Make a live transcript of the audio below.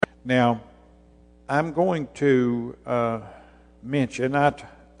Now, I'm going to mention,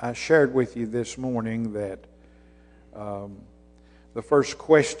 I shared with you this morning that the first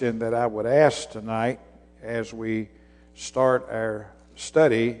question that I would ask tonight as we start our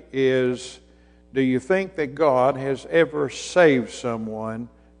study is, do you think that God has ever saved someone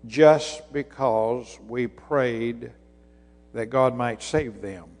just because we prayed that God might save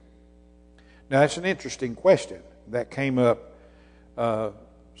them? Now, that's an interesting question that came up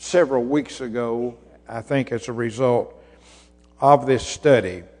several weeks ago, I think, as a result of this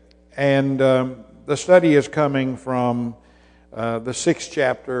study. And the study is coming from the 6th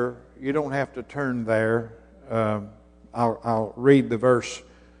chapter. You don't have to turn there. I'll read the verse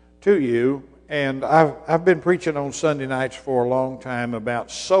to you. And I've been preaching on Sunday nights for a long time about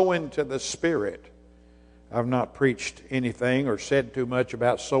sowing to the Spirit. I've not preached anything or said too much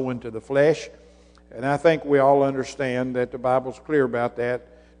about sowing to the flesh. And I think we all understand that the Bible's clear about that.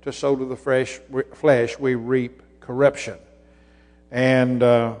 To sow to the flesh, we reap corruption. And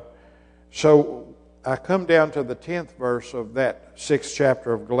so I come down to the 10th verse of that 6th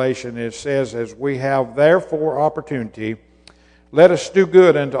chapter of Galatians. It says, as we have therefore opportunity, let us do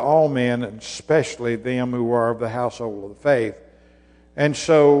good unto all men, and especially them who are of the household of the faith. And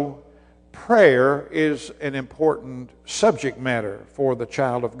so prayer is an important subject matter for the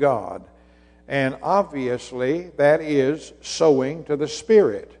child of God. And obviously that is sowing to the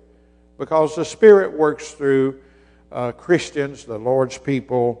Spirit, because the Spirit works through Christians, the Lord's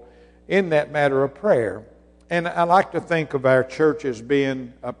people, in that matter of prayer. And I like to think of our church as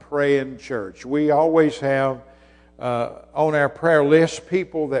being a praying church. We always have on our prayer list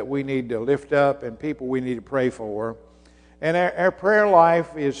people that we need to lift up and people we need to pray for. And our prayer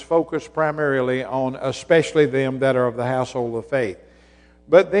life is focused primarily on especially them that are of the household of faith.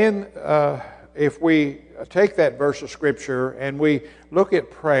 But then if we take that verse of Scripture and we look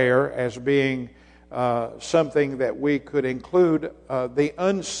at prayer as being something that we could include the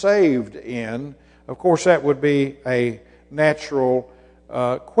unsaved in, of course that would be a natural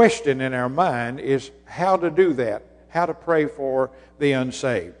question in our mind, is how to do that, how to pray for the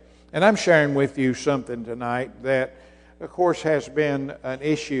unsaved. And I'm sharing with you something tonight that, of course, has been an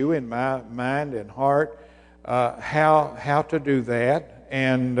issue in my mind and heart, how to do that,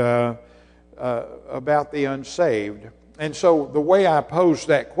 and about the unsaved. And so the way I pose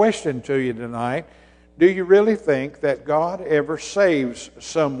that question to you tonight, do you really think that God ever saves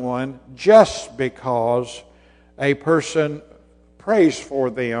someone just because a person prays for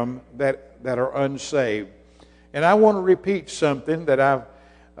them that are unsaved? And I want to repeat something that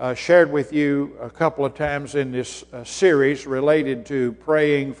I've shared with you a couple of times in this series related to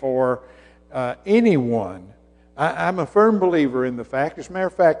praying for anyone. I'm a firm believer in the fact. As a matter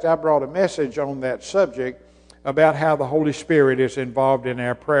of fact, I brought a message on that subject about how the Holy Spirit is involved in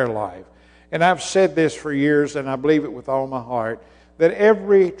our prayer life. And I've said this for years, and I believe it with all my heart, that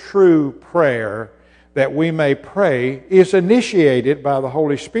every true prayer that we may pray is initiated by the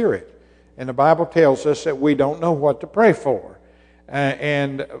Holy Spirit. And the Bible tells us that we don't know what to pray for.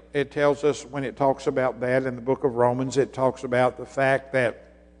 And it tells us, when it talks about that in the book of Romans, it talks about the fact that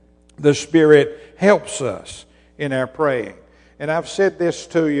the Spirit helps us in our praying. And I've said this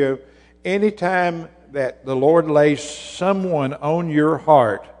to you, anytime that the Lord lays someone on your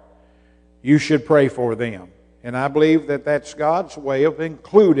heart, you should pray for them. And I believe that that's God's way of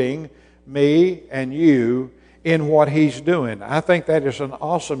including me and you in what He's doing. I think that is an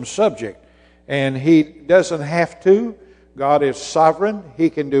awesome subject. And He doesn't have to. God is sovereign. He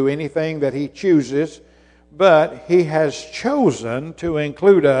can do anything that He chooses. But He has chosen to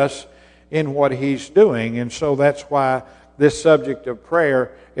include us in what He's doing. And so that's why this subject of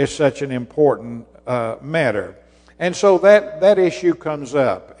prayer is such an important matter. And so that issue comes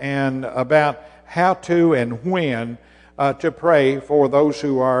up, and about how to and when to pray for those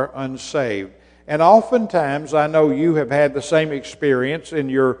who are unsaved. And oftentimes, I know you have had the same experience in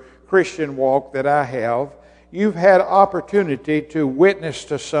your Christian walk that I have. You've had opportunity to witness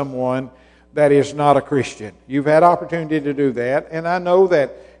to someone that is not a Christian. You've had opportunity to do that, and I know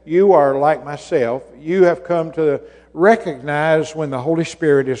that you are like myself. You have come to recognize when the Holy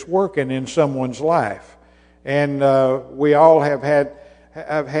Spirit is working in someone's life. And we all have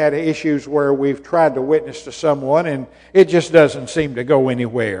had issues where we've tried to witness to someone and it just doesn't seem to go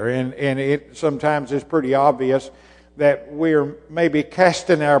anywhere. And it sometimes is pretty obvious that we're maybe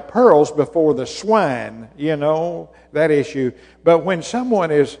casting our pearls before the swine, that issue. But when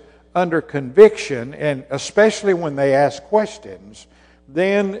someone is under conviction, and especially when they ask questions,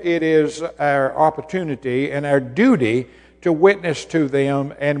 then it is our opportunity and our duty to witness to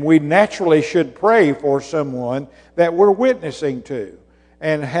them, and we naturally should pray for someone that we're witnessing to.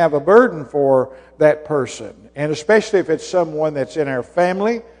 and have a burden for that person. And especially if it's someone that's in our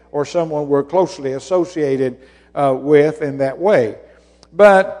family or someone we're closely associated with in that way.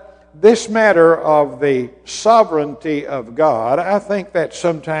 But this matter of the sovereignty of God, I think that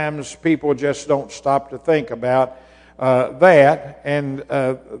sometimes people just don't stop to think about that, and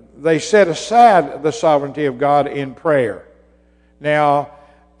they set aside the sovereignty of God in prayer. Now,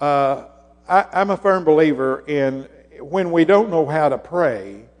 I'm a firm believer in when we don't know how to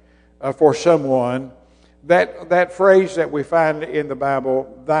pray for someone, that phrase that we find in the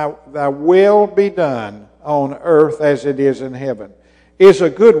Bible, thy will be done on earth as it is in heaven, is a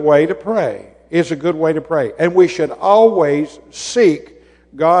good way to pray. Is a good way to pray. And we should always seek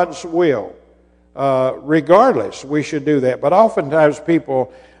God's will. Regardless, we should do that. But oftentimes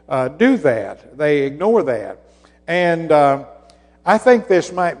people do that. They ignore that. And I think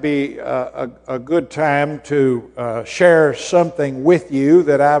this might be a good time to share something with you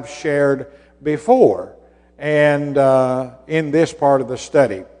that I've shared before and in this part of the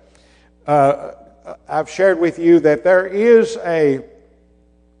study. I've shared with you that there is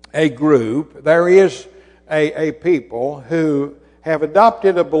a group, there is a people who have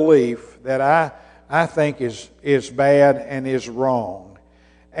adopted a belief that I think is bad and is wrong.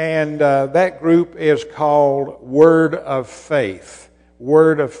 And that group is called Word of Faith.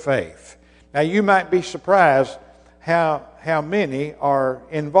 Word of Faith. Now you might be surprised how many are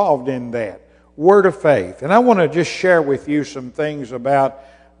involved in that. Word of Faith. And I want to just share with you some things about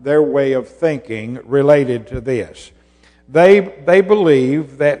their way of thinking related to this. They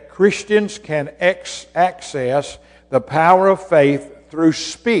believe that Christians can access the power of faith through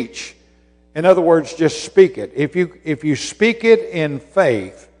speech. In other words, just speak it. If you speak it in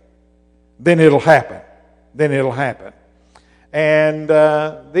faith, then it'll happen. Then it'll happen. And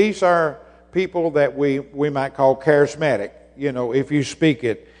these are people that we might call charismatic. You know, if you speak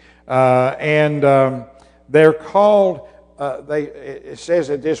it, and they're called. It says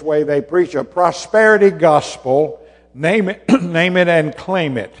it this way: they preach a prosperity gospel. Name it, name it, and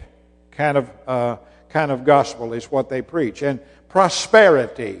claim it. Kind of gospel is what they preach, and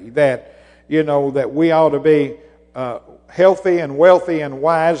prosperity that we ought to be healthy and wealthy and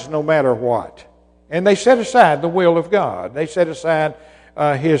wise no matter what. And they set aside the will of God. They set aside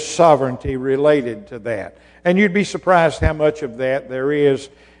His sovereignty related to that. And you'd be surprised how much of that there is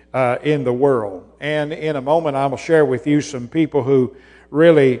in the world. And in a moment, I will share with you some people who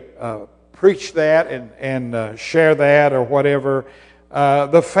really preach that and share that or whatever.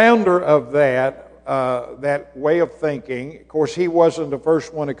 The founder of that way of thinking, of course, he wasn't the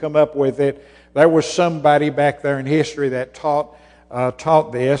first one to come up with it. There was somebody back there in history that taught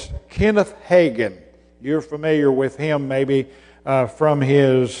this. Kenneth Hagin. You're familiar with him maybe from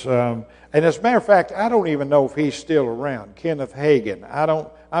his... and as a matter of fact, I don't even know if he's still around. Kenneth Hagin.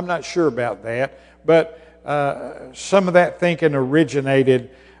 I'm not sure about that. But some of that thinking originated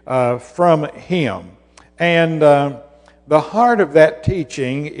from him. And the heart of that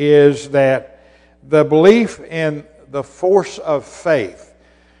teaching is that the belief in the force of faith,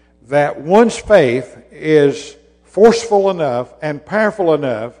 that one's faith is forceful enough and powerful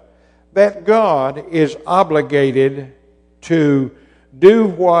enough that God is obligated to do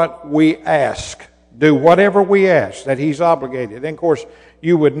what we ask, do whatever we ask, that He's obligated. And of course,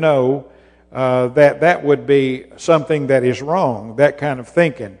 you would know that would be something that is wrong, that kind of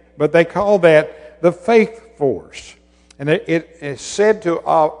thinking. But they call that the faith force. And it is said to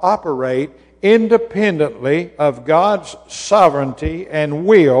operate independently of God's sovereignty and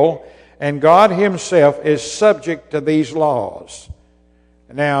will, and God Himself is subject to these laws.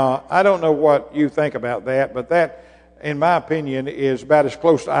 Now, I don't know what you think about that, but that, in my opinion, is about as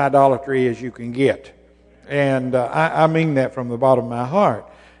close to idolatry as you can get. And I mean that from the bottom of my heart.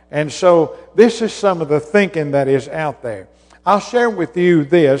 And so this is some of the thinking that is out there. I'll share with you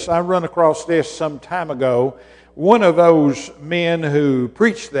this. I run across this some time ago. One of those men who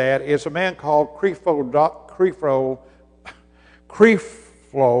preached that is a man called Creflo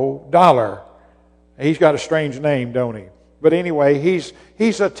Dollar. He's got a strange name, don't he? But anyway,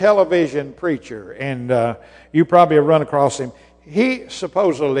 he's a television preacher, and you probably have run across him. He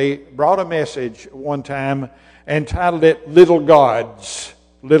supposedly brought a message one time and titled it Little Gods.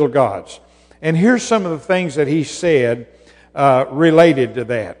 Little Gods. And here's some of the things that he said related to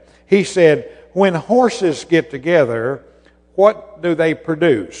that. He said, when horses get together, what do they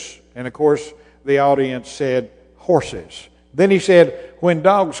produce? And of course, the audience said, horses. Then he said, when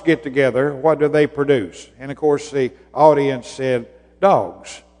dogs get together, what do they produce? And of course, the audience said,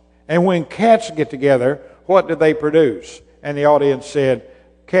 dogs. And when cats get together, what do they produce? And the audience said,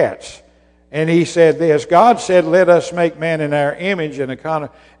 cats. And he said this, God said, let us make man in our image,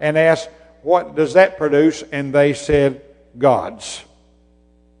 and asked, what does that produce? And they said, gods.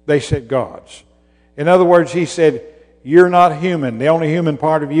 They said gods. In other words, he said, you're not human. The only human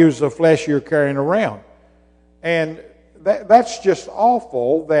part of you is the flesh you're carrying around. And that's just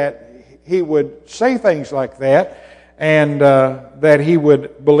awful that he would say things like that, and that he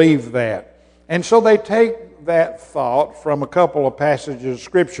would believe that. And so they take that thought from a couple of passages of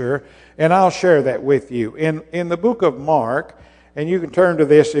Scripture, and I'll share that with you. In the book of Mark, and you can turn to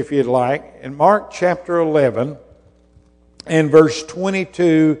this if you'd like, in Mark chapter 11 and verse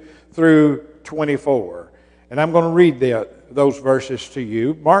 22 through 24. And I'm going to read those verses to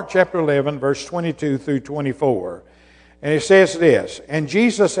you. Mark chapter 11, verse 22 through 24. And it says this, and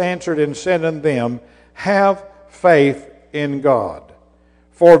Jesus answered and said unto them, have faith in God.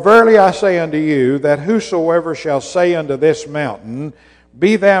 For verily I say unto you, that whosoever shall say unto this mountain,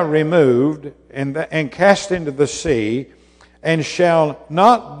 be thou removed, and cast into the sea, and shall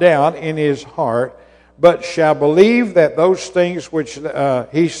not doubt in his heart, but shall believe that those things which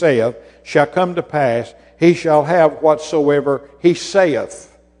he saith shall come to pass, he shall have whatsoever he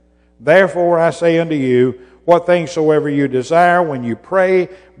saith. Therefore I say unto you, what things soever you desire, when you pray,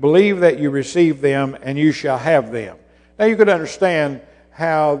 believe that you receive them, and you shall have them. Now you could understand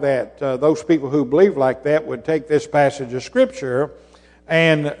how that those people who believe like that would take this passage of Scripture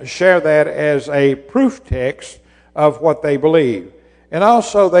and share that as a proof text of what they believe. And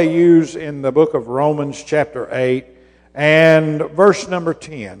also they use in the book of Romans chapter 8 and verse number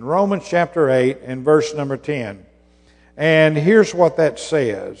 10. Romans chapter 8 and verse number 10. And here's what that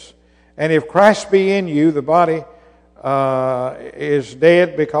says. And if Christ be in you, the body is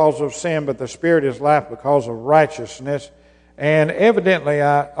dead because of sin, but the Spirit is life because of righteousness. And evidently,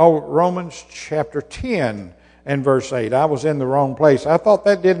 Romans chapter 10 and verse 8. I was in the wrong place. I thought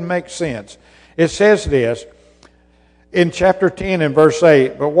that didn't make sense. It says this in chapter 10 and verse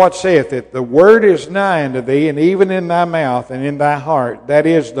 8, but what saith it? The word is nigh unto thee, and even in thy mouth and in thy heart. That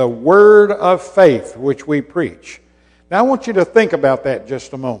is the word of faith which we preach. Now I want you to think about that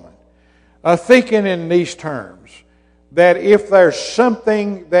just a moment. Thinking in these terms, that if there's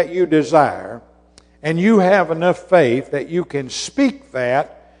something that you desire, and you have enough faith that you can speak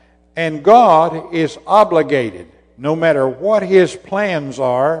that, and God is obligated, no matter what His plans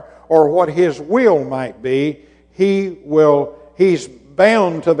are or what His will might be, He's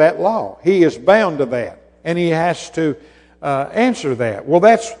bound to that law. He is bound to that, and He has to answer that. Well,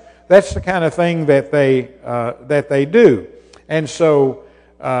 that's the kind of thing that they do, and so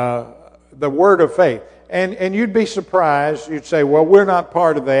the word of faith. And you'd be surprised, you'd say, well, we're not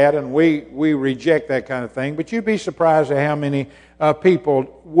part of that, and we reject that kind of thing. But you'd be surprised at how many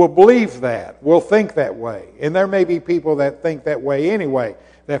people will believe that, will think that way. And there may be people that think that way anyway.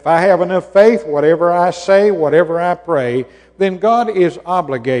 That if I have enough faith, whatever I say, whatever I pray, then God is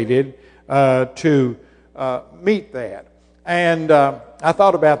obligated to meet that. And I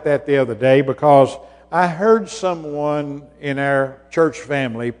thought about that the other day because I heard someone in our church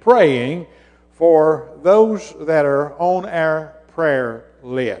family praying for those that are on our prayer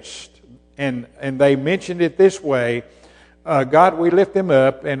list. And they mentioned it this way, God, we lift them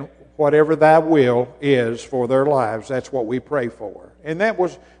up, and whatever thy will is for their lives, that's what we pray for. And that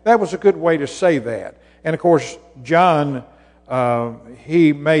was a good way to say that. And of course, John,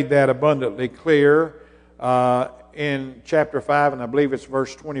 he made that abundantly clear in chapter 5, and I believe it's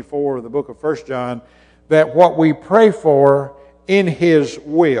verse 24 of the book of 1 John, that what we pray for in His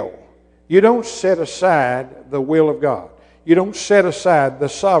will. You don't set aside the will of God. You don't set aside the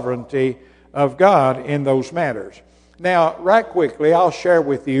sovereignty of God in those matters. Now, right quickly, I'll share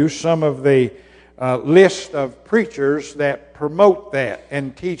with you some of the list of preachers that promote that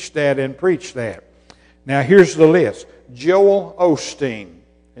and teach that and preach that. Now, here's the list. Joel Osteen.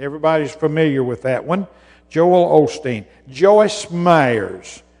 Everybody's familiar with that one. Joel Osteen. Joyce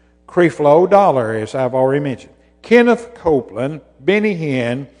Myers. Creflo Dollar, as I've already mentioned. Kenneth Copeland. Benny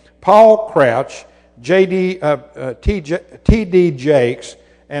Hinn. Paul Crouch, T.D. Jakes,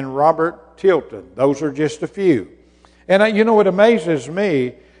 and Robert Tilton. Those are just a few. And you know what amazes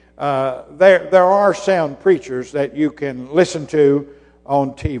me? There are sound preachers that you can listen to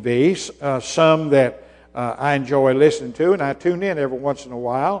on TV, some that I enjoy listening to, and I tune in every once in a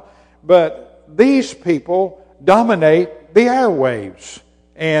while. But these people dominate the airwaves,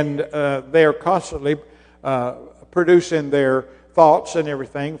 and they're constantly producing their thoughts and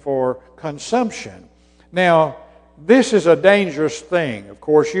everything for consumption. Now, this is a dangerous thing. Of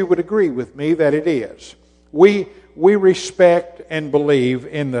course, you would agree with me that it is. We respect and believe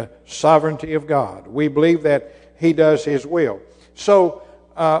in the sovereignty of God. We believe that He does His will. So,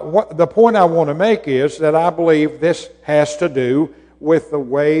 the point I want to make is that I believe this has to do with the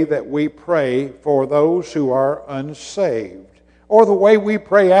way that we pray for those who are unsaved, or the way we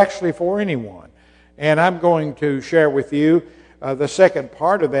pray actually for anyone. And I'm going to share with you the second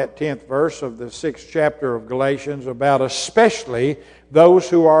part of that 10th verse of the 6th chapter of Galatians about especially those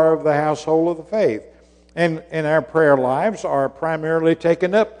who are of the household of the faith. And our prayer lives are primarily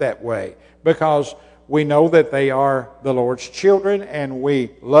taken up that way because we know that they are the Lord's children, and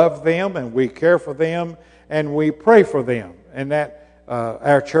we love them, and we care for them, and we pray for them. And that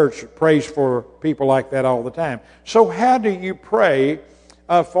our church prays for people like that all the time. So how do you pray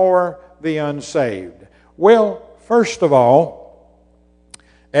for the unsaved? Well, first of all,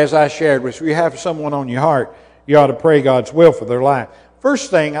 as I shared with you, you have someone on your heart, you ought to pray God's will for their life.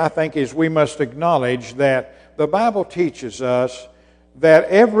 First thing I think is we must acknowledge that the Bible teaches us that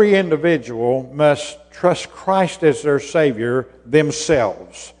every individual must trust Christ as their Savior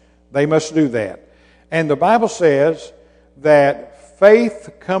themselves. They must do that. And the Bible says that faith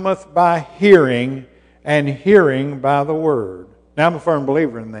cometh by hearing, and hearing by the Word. Now, I'm a firm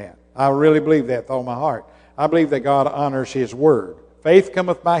believer in that. I really believe that with all my heart. I believe that God honors His Word. Faith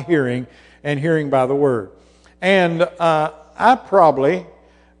cometh by hearing, and hearing by the Word. And I probably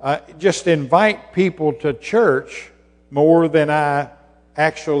just invite people to church more than I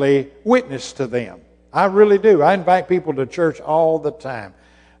actually witness to them. I really do. I invite people to church all the time.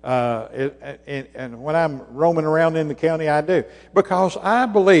 And when I'm roaming around in the county, I do. Because I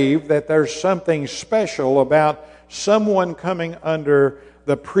believe that there's something special about someone coming under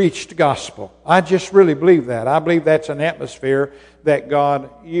the preached gospel. I just really believe that. I believe that's an atmosphere that God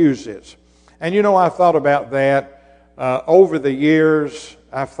uses. And you know, I've thought about that over the years.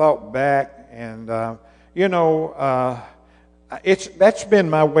 I've thought back, and that's been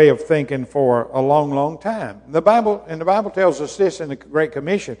my way of thinking for a long, long time. The Bible tells us this in the Great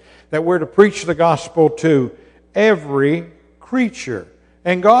Commission, that we're to preach the gospel to every creature.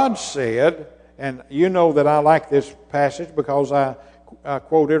 And God said, and you know that I like this passage because I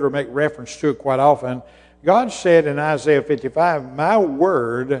quote it or make reference to it quite often. God said in Isaiah 55, "My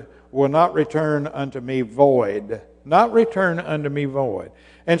word will not return unto me void." Not return unto me void.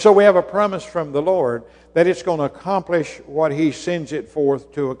 And so we have a promise from the Lord that it's going to accomplish what He sends it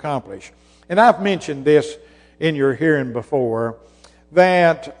forth to accomplish. And I've mentioned this in your hearing before,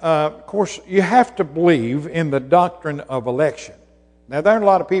 that, of course, you have to believe in the doctrine of election. Now, there are a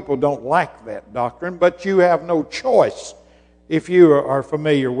lot of people who don't like that doctrine, but you have no choice if you are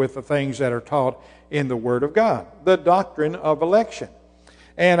familiar with the things that are taught in the Word of God. The doctrine of election.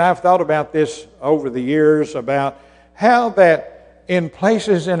 And I've thought about this over the years, about how that in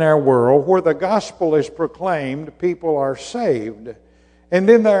places in our world where the gospel is proclaimed, people are saved. And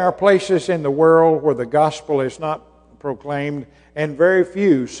then there are places in the world where the gospel is not proclaimed, and very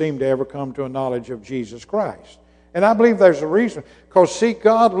few seem to ever come to a knowledge of Jesus Christ. And I believe there's a reason. Because, see,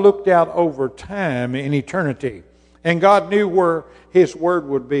 God looked out over time in eternity, and God knew where His word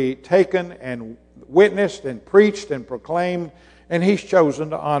would be taken and witnessed and preached and proclaimed, and He's chosen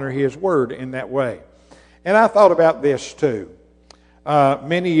to honor His word in that way. And I thought about this too.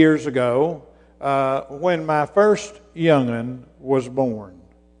 Many years ago, when my first young'un was born,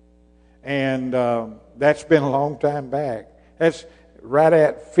 and that's been a long time back. That's right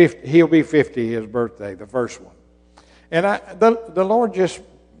at 50. He'll be 50, his birthday, the first one. And the Lord just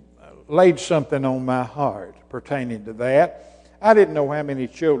laid something on my heart pertaining to that. I didn't know how many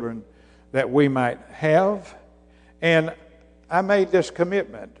children that we might have, and I made this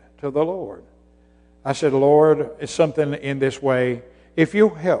commitment to the Lord. I said, "Lord, it's something in this way. If you'll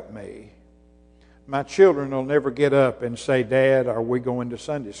help me, my children will never get up and say, 'Dad, are we going to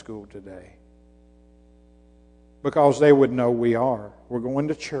Sunday school today?' Because they would know we are. We're going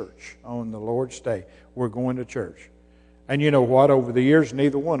to church on the Lord's Day. We're going to church." And you know what? Over the years,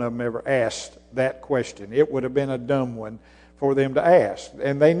 neither one of them ever asked that question. It would have been a dumb one for them to ask.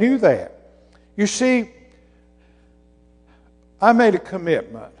 And they knew that. You see, I made a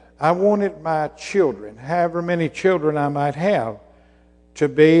commitment. I wanted my children, however many children I might have, to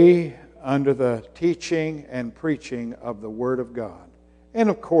be under the teaching and preaching of the Word of God. And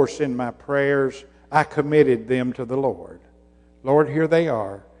of course, in my prayers, I committed them to the Lord. Lord, here they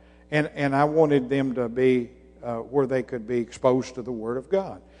are. And I wanted them to be where they could be exposed to the Word of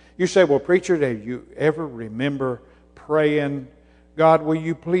God. You say, "Well, preacher, did you ever remember praying, 'God, will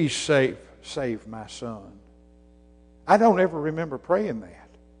you please save my son?'" I don't ever remember praying that.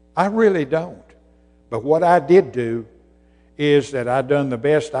 I really don't. But what I did do is that I done the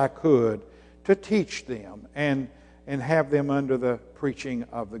best I could to teach them and have them under the preaching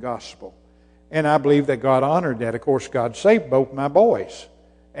of the gospel. And I believe that God honored that. Of course, God saved both my boys.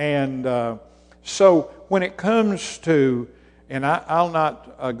 And so when it comes to, and I'll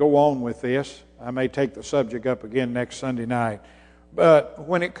not go on with this. I may take the subject up again next Sunday night. But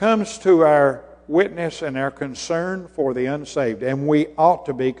when it comes to our witness and our concern for the unsaved, and we ought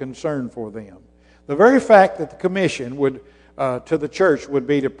to be concerned for them, the very fact that the commission would to the church would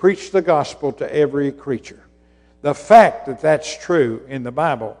be to preach the gospel to every creature. The fact that that's true in the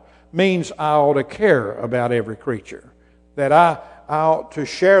Bible means I ought to care about every creature. That I ought to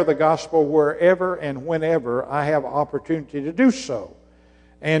share the gospel wherever and whenever I have opportunity to do so.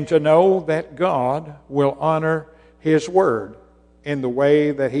 And to know that God will honor His word in the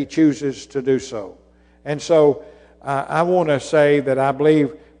way that He chooses to do so. And so I want to say that I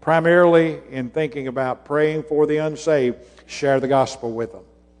believe primarily in thinking about praying for the unsaved, share the gospel with them.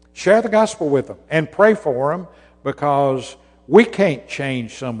 Share the gospel with them and pray for them, because we can't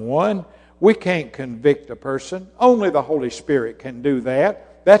change someone. We can't convict a person. Only the Holy Spirit can do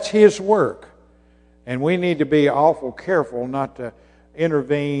that. That's His work. And we need to be awful careful not to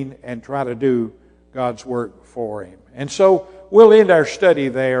intervene and try to do God's work for Him. And so we'll end our study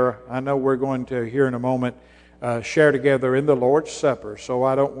there. I know we're going to, here in a moment, share together in the Lord's Supper. So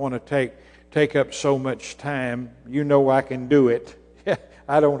I don't want to take up so much time. You know I can do it.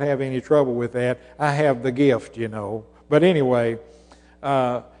 I don't have any trouble with that. I have the gift, you know. But anyway,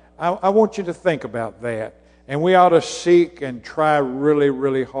 I want you to think about that. And we ought to seek and try really,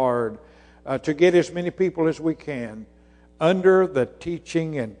 really hard to get as many people as we can under the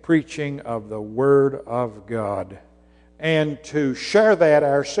teaching and preaching of the Word of God, and to share that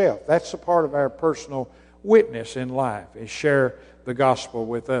ourselves. That's a part of our personal witness in life, is share the gospel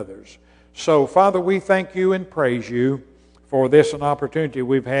with others. So, Father, we thank You and praise You for this an opportunity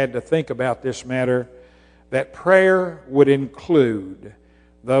we've had to think about this matter, that prayer would include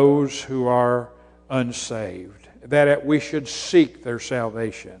those who are unsaved, that we should seek their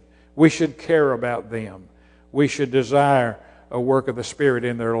salvation. We should care about them. We should desire a work of the Spirit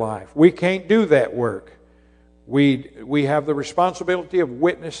in their life. We can't do that work. We have the responsibility of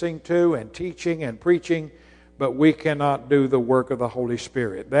witnessing to and teaching and preaching, but we cannot do the work of the Holy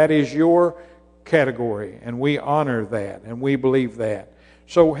Spirit. That is Your category, and we honor that, and we believe that.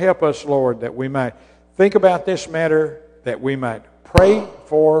 So help us, Lord, that we might think about this matter, that we might pray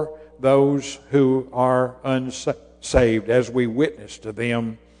for those who are unsaved as we witness to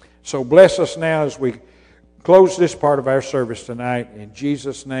them. So bless us now as we close this part of our service tonight. In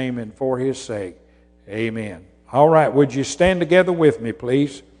Jesus' name and for His sake, amen. All right, would you stand together with me,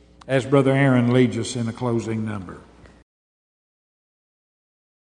 please, as Brother Aaron leads us in a closing number.